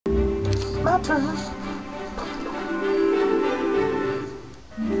mattress.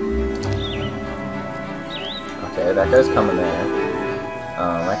 Okay, that guy's coming there.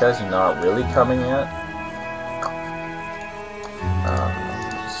 That guy's not really coming yet.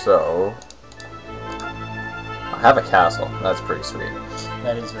 So I have a castle. That's pretty sweet.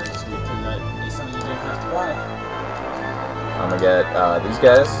 That is very sweet, because that is something you didn't have to buy. I'm gonna get these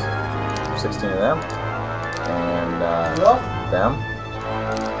guys, 16 of them, and them,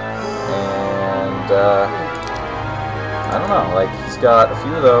 and I don't know. Like he's got a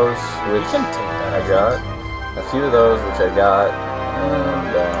few of those, which I got, a few of those, which I got,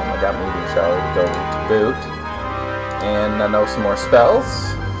 and I got meeting shower to go to boot, and I know some more spells.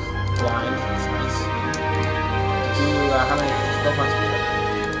 Blind, that's nice. How many spell points do you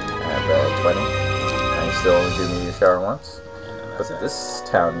have? I have 20. I still only do meteor shower once. But this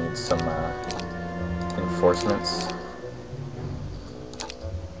town needs some enforcements.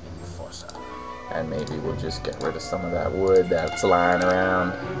 And maybe we'll just get rid of some of that wood that's lying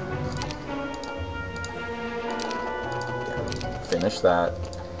around. Finish that.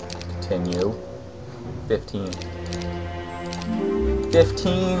 Continue. 15.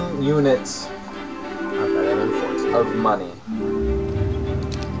 15 units of money.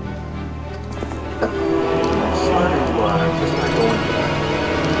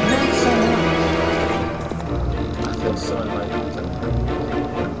 I feel so enlightened.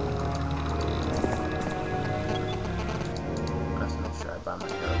 Let's make sure I buy my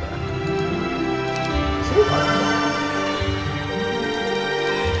hero back.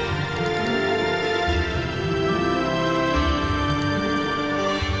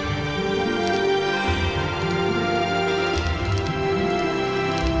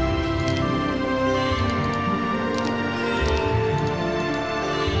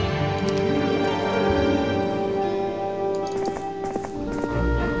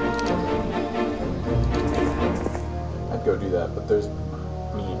 Go do that, but there's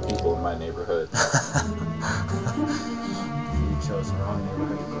mean people in my neighborhood. You chose the wrong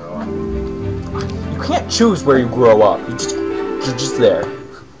neighborhood to grow up. You can't choose where you grow up. You're just there.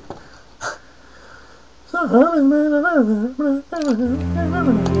 I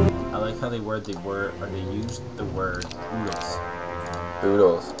like how they used the word oodles.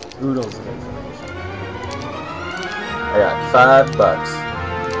 Oodles. Oodles of information. I got $5.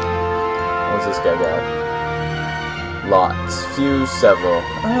 What's this guy got? Lots. Few, several.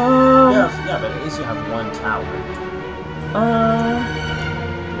 Yeah, but at least you have one tower.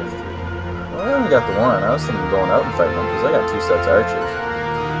 I only got the one. I was thinking of going out and fighting them because I got 2 sets of archers.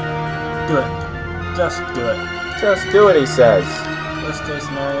 Do it. Just do it. Just do it, he says. Worst case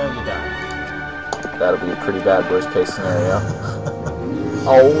scenario, you die. That'll be a pretty bad worst case scenario.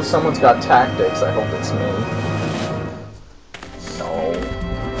 Oh, someone's got tactics. I hope it's me. No.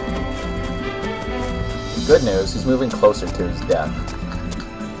 Good news, he's moving closer to his death.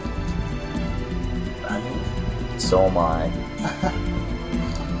 Bad news. So am I.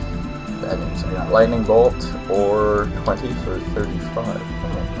 Bad news. I got lightning bolt or 20 for 35.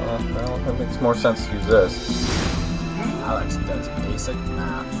 Well, it makes more sense to use this. Alex does basic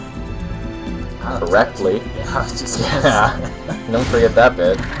math. Correctly. Yeah, I was just Don't forget that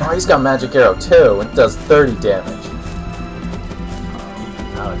bit. Oh, he's got magic arrow too, and it does 30 damage.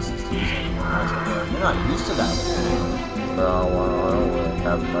 Alex is using magic arrow. You're not used to that. Oh, well, I don't really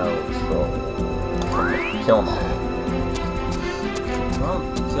have those, so kill them all. Well,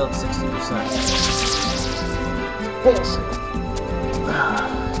 killed 60%. Bullshit.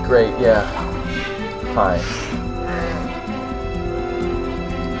 Great, yeah. Fine.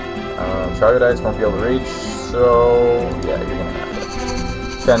 Troglodytes won't be able to reach, so yeah, you're gonna have to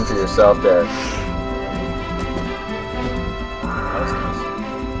fend for yourself there.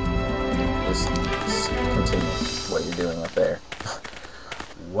 Just continue what you're doing up there.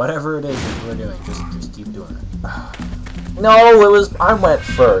 Whatever it is that we're doing, just keep doing it. No, I went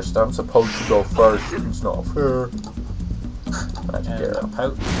first. I'm supposed to go first. It's not fair. Magic arrow.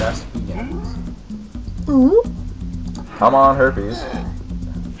 Pout best begins. Come on, herpes.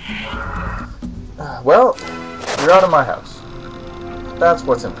 Well, you're out of my house. That's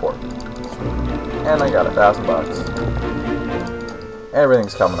what's important. And I got $1,000.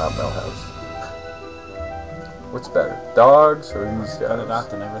 Everything's coming up, Millhouse. What's better, dogs or these guys? Better that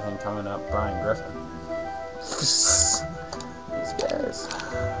than everything coming up Brian Griffin. These guys.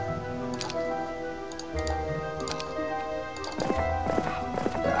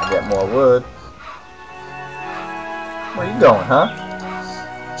 Gotta get more wood. Where you going, huh?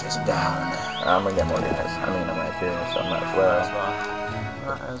 Just down. I'm gonna get more guys. I mean, I'm right here, so I might as well.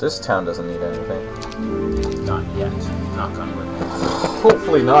 This town doesn't need anything. Not yet. Knock on wood.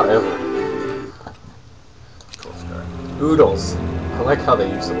 Hopefully not ever. Oodles. I like how they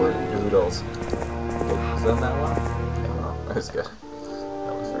use the word oodles. Is that that one? I don't know. That was good.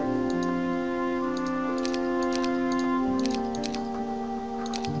 That was very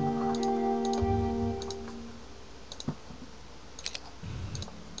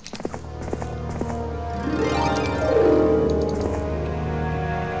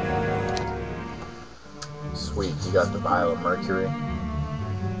Sweet, you got the vial of mercury.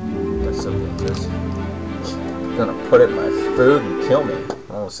 That's so dangerous. It's gonna put it in my food and kill me.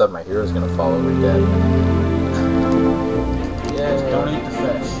 All of a sudden my hero's gonna fall over dead. Yeah. Don't eat the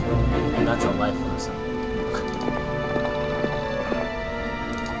fish. And that's a life lesson.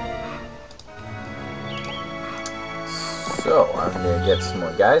 So, I'm gonna get some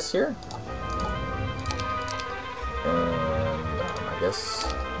more guys here. And I guess,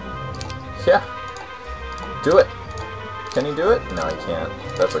 yeah. Do it. Can he do it? No, he can't.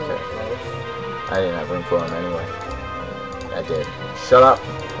 That's okay. I didn't have room for him anyway. I did. Shut up.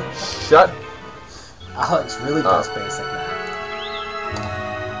 Shut. Alex really does basic now.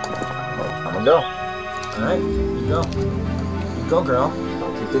 I'm gonna go. Alright, you go. You go, girl.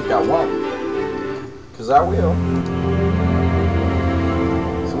 Don't you think I won't? Because I will.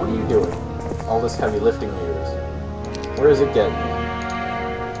 So what are you doing? All this heavy lifting of yours. Where is it getting you?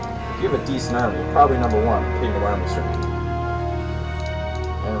 If you have a decent army, you're probably #1 King of Army Strength.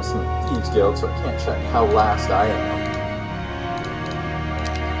 And it's in the Thieves Guild, so I can't check how last I am.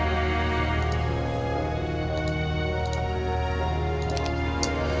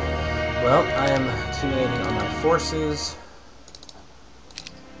 Well, I am accumulating on my forces.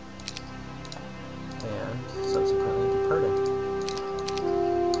 And subsequently departing.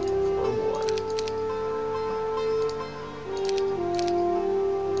 For war.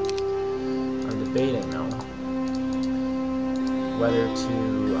 I'm debating now whether to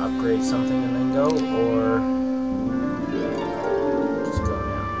upgrade something and then go, or just go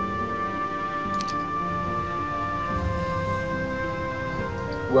now.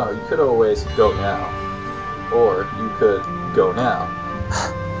 Well, you could always go now. Or you could go now.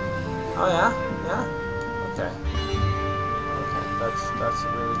 Oh yeah? Yeah? Okay. Okay, that's a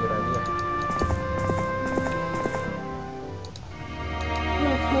really good idea.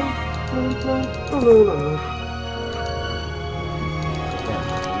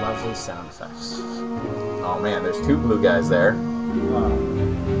 Lovely sound effects. Oh man, there's 2 blue guys there.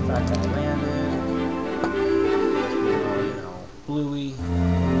 In fact, I landed. You know, bluey,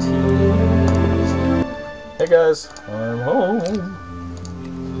 tealy. Hey guys, I'm home.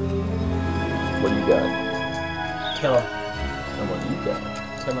 What do you got? Kill him. And what do you got?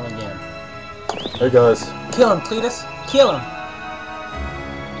 Kill him again. Hey guys. Kill him, Cletus. Kill him.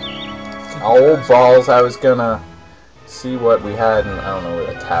 Oh balls, I was gonna see what we had in, I don't know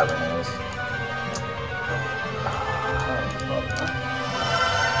where the tavern is.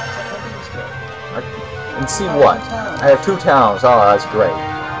 And see what? I have 2 towns. Oh, that's great.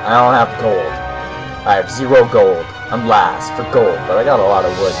 I don't have gold. I have 0 gold. I'm last for gold, but I got a lot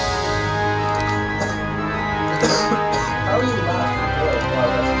of wood. How are you last for gold?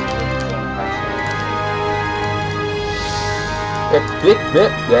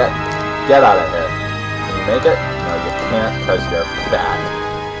 Get out of here. Can you make it? No, you can't because you're fat.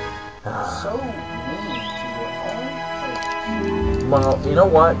 So mean to your own. Well, you know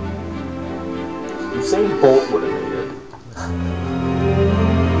what? Usain Bolt would have made it.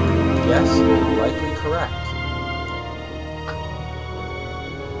 Yes, you're likely correct.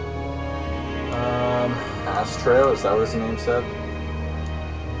 Astrail, is that what his name said?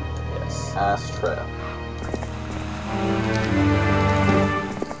 Yes. Astrail.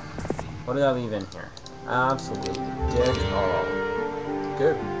 What did I leave in here? Absolutely dig all.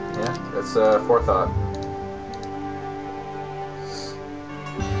 Good. Yeah, that's forethought.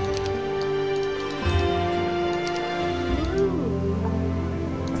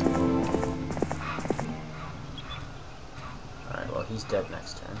 Alright, well, he's dead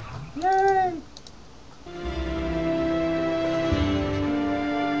next turn. Yay!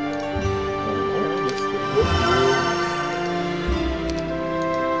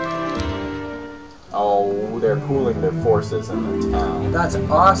 Oh, they're pooling their forces in the town. That's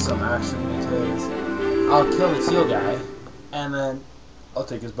awesome, actually, because I'll kill the teal guy, and then I'll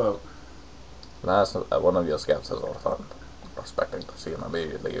take his boat. Last, one of your scouts has all the fun. Expecting to see him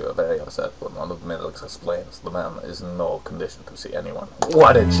immediately, you are very upset when one of the medics explains the man is in no condition to see anyone.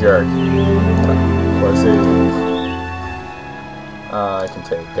 What a jerk! What's he? I can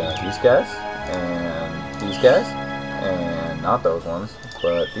take these guys, and these guys, and not those ones,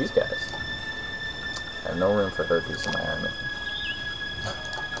 but these guys. I have no room for Herpes in my army.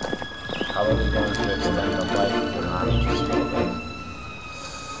 Probably going to extend the life of an on, just take a pick.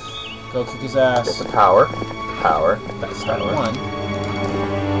 Go kick his ass. Get the power. Power. That's start one.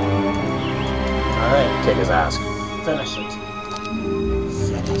 Alright. Kick his ass. Finish it.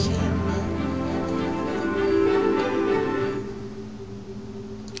 Finish him.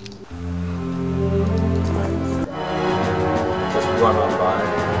 Just run on by.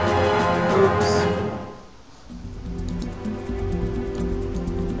 Oops.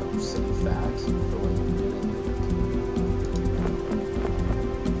 Silly facts.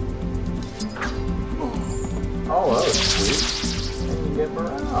 Oh, that was sweet. And you get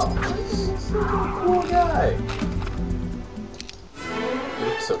morale. He's such a cool guy. He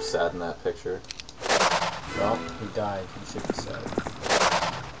looks so sad in that picture. Well, he died. He should be sad.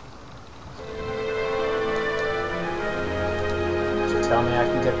 So tell me I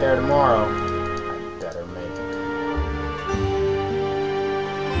can get there tomorrow. I better make it.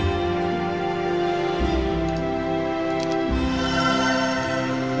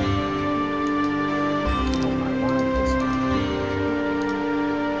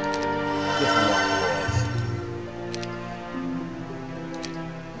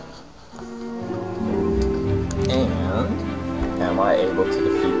 And am I able to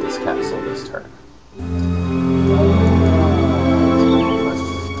defeat this castle this turn?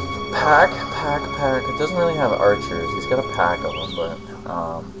 Pack. It doesn't really have archers. He's got a pack of them, but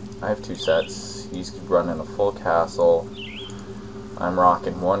I have 2 sets. He's running a full castle. I'm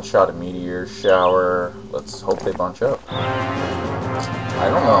rocking 1 shot of meteor shower. Let's hope they bunch up. I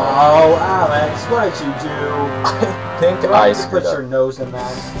don't know. Oh, Alex, what did you do? I think You I have to screwed put your up. nose in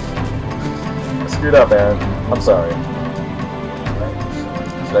that. I screwed up, Aaron. I'm sorry.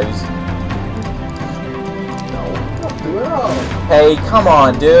 Should I use... No. Don't do it all. Hey, come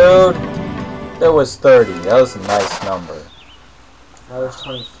on, dude. That was 30. That was a nice number. Now there's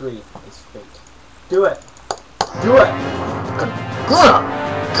 23. It's fake. Do it. Do it.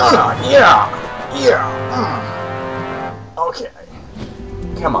 Gonna, yeah. Okay.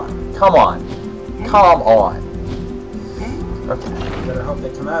 Come on. Okay. You better hope they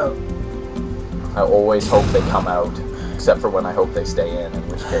come out. I always hope they come out, except for when I hope they stay in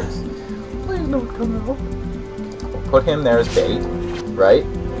which case, please don't come out. We'll put him there as bait, right?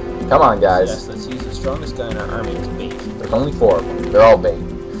 Come on, guys. Yes, let's use the strongest guy in our army as bait. There's only 4 of them. They're all bait.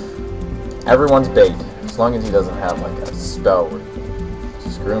 Everyone's bait, as long as he doesn't have like a spell where he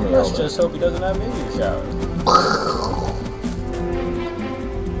screw me Let's over. just hope he doesn't have meteor shower.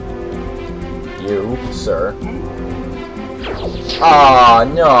 You, sir. Ah,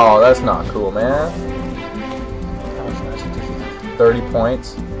 no, that's not cool, man. How much damage did he have? 30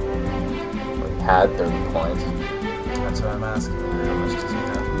 points. Or he had 30 points. That's what I'm asking. How much does he have?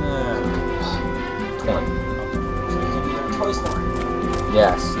 20. Okay. So he's gonna be there twice more.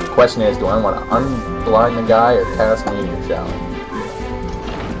 Yes. The question is, do I want to unblind the guy or cast meteor shower?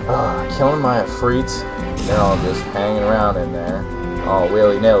 Killing my Afrits. They're all just hanging around in there. All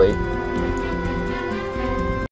willy-nilly.